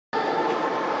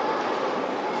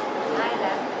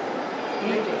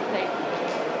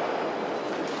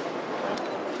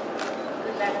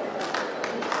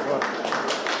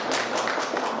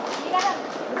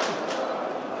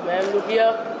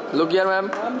Look here, ma'am.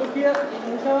 Ma'am, look here.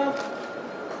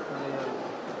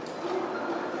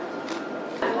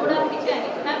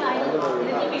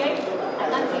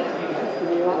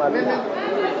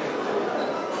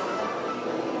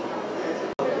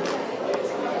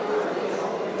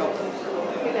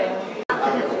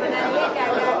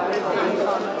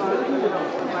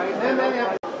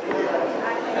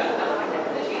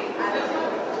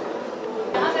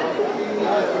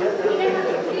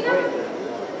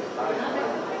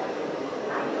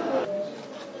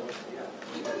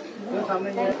 I'm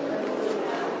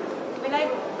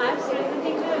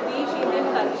representing the Beach Indian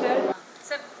culture.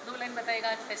 Sir, 2 line बताइएगा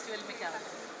आज festival में क्या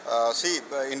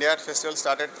होगा? India Art Festival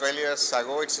started 12 years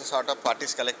ago. It's a sort of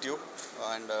artist collective,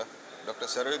 and Dr.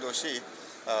 Saroj Doshi,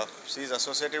 she is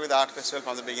associated with the Art Festival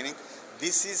from the beginning.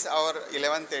 This is our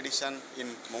 11th edition in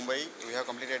Mumbai. We have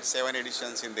completed 7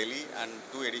 editions in Delhi and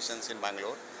 2 editions in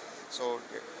Bangalore. So,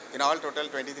 in all total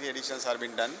 23 editions have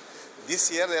been done.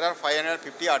 This year there are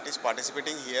 550 artists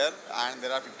participating here, and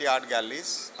there are 50 art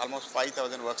galleries. Almost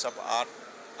 5,000 works of art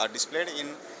are displayed in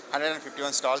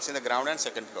 151 stalls in the ground and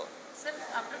second floor. Sir,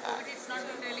 after COVID, it's not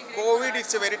been really great. COVID,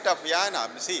 it's a very tough. Yeah, no.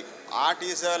 See, art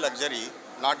is a luxury,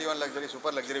 not even luxury,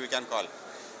 super luxury we can call.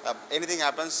 Anything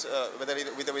happens, whether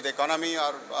with the economy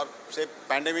or say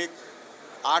pandemic,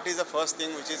 art is the first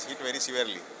thing which is hit very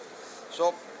severely.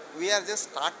 So we are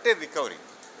just started recovering.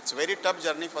 It's a very tough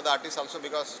journey for the artists also,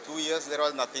 because 2 years there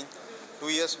was nothing. 2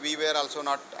 years we were also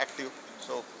not active.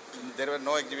 So there were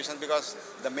no exhibitions because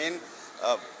the main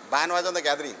ban was on the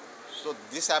gathering. So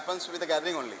this happens with the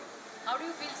gathering only. How do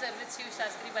you feel, sir, with Shiv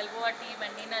Shastri, Balboa team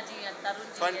and Neena ji and Tarun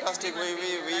ji? Fantastic.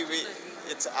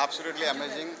 It's absolutely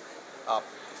amazing.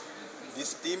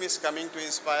 This team is coming to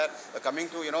inspire,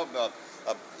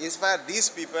 inspire these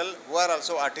people who are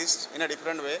also artists in a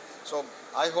different way. So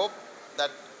I hope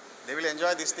that they will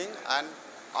enjoy this thing, and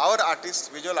our artists,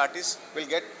 visual artists, will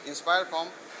get inspired from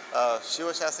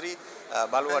Shiv Shastri,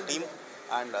 Balboa team,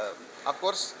 and of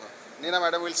course, Neena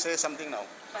madam will say something now.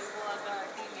 Balboa का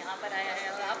team यहाँ पर आया है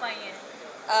और आप आई हैं?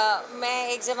 मैं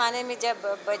एक ज़माने में जब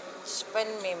बचपन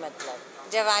में मतलब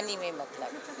जवानी में मतलब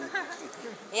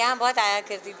यहाँ बहुत आया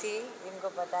करती थी, इनको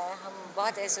पता है, हम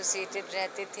बहुत एसोसिएटेड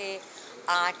रहते थे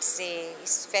आर्ट से,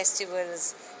 इस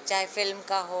फेस्टिवल्स, चाहे फिल्म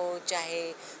का हो चाहे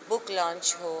बुक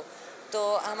लॉन्च हो, तो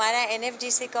हमारा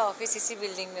NFDC का ऑफिस इसी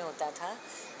बिल्डिंग में होता था,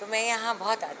 तो मैं यहाँ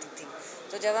बहुत आती थी,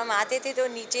 तो जब हम आते थे तो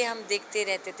नीचे हम देखते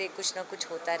रहते थे, कुछ ना कुछ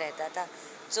होता रहता था.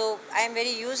 So I am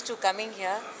very used to coming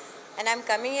here, and I am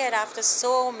coming here after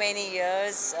so many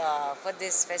years for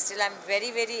this festival. I am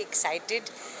very excited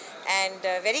and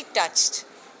very touched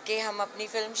कि हम अपनी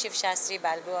फिल्म शिव शास्त्री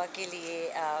बालबोआ के लिए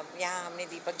यहाँ हमने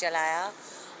दीपक जलाया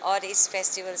और इस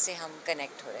फेस्टिवल से हम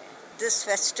कनेक्ट हो रहे हैं. This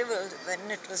festival,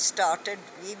 when it was started,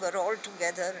 we were all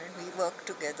together and we worked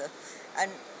together.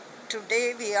 And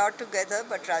today we are together,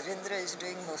 but Rajendra is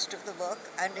doing most of the work,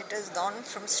 and it has gone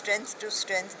from strength to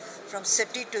strength, from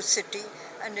city to city,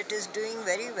 and it is doing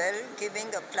very well,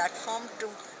 giving a platform to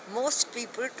most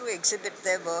people to exhibit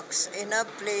their works in a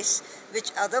place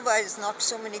which otherwise not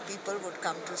so many people would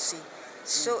come to see.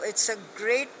 So it's a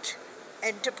great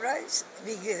enterprise.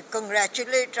 We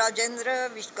congratulate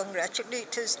Rajendra, we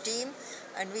congratulate his team,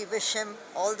 and we wish him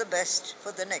all the best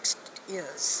for the next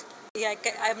years. Yeah,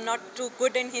 I'm not too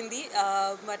good in Hindi,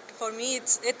 but for me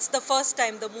it's the first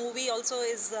time. The movie also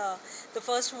is the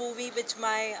first movie which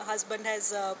my husband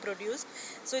has produced,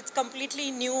 so it's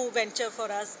completely new venture for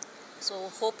us. So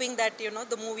hoping that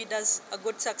the movie does a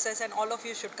good success, and all of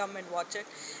you should come and watch it.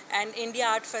 And India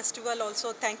Art Festival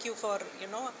also, thank you for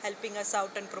helping us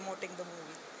out and promoting the movie.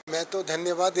 मैं तो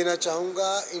धन्यवाद देना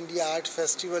चाहूँगा India art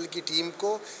festival की team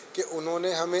को कि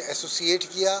उन्होंने हमें एसोसिएट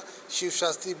किया, शिव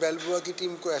शास्त्री बालबोआ की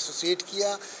टीम को एसोसिएट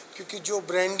किया, क्योंकि जो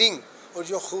ब्रांडिंग और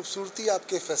जो खूबसूरती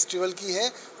आपके फेस्टिवल की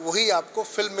है वही आपको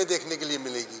फिल्म में देखने के लिए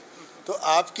मिलेगी. तो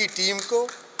आपकी टीम को,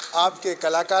 आपके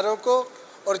कलाकारों को,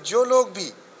 और जो लोग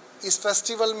भी इस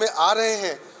फेस्टिवल में आ रहे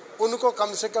हैं उनको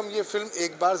कम से कम ये फिल्म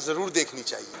एक बार ज़रूर देखनी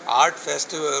चाहिए. आर्ट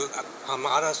फेस्टिवल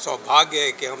हमारा सौभाग्य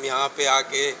है कि हम यहाँ पे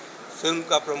आके फिल्म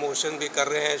का प्रमोशन भी कर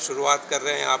रहे हैं, शुरुआत कर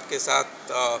रहे हैं आपके साथ,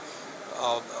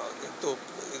 तो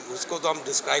उसको तो हम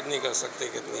डिस्क्राइब नहीं कर सकते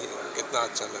कितना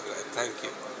अच्छा लग रहा है. Thank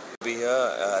you. Be here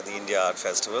at the India Art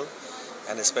Festival,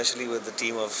 and especially with the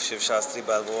team of Shiv Shastri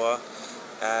Balboa,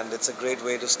 and it's a great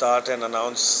way to start and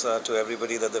announce to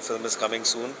everybody that the film is coming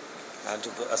soon, and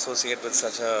to associate with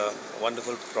such a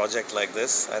wonderful project like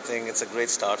this. I think it's a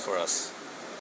great start for us.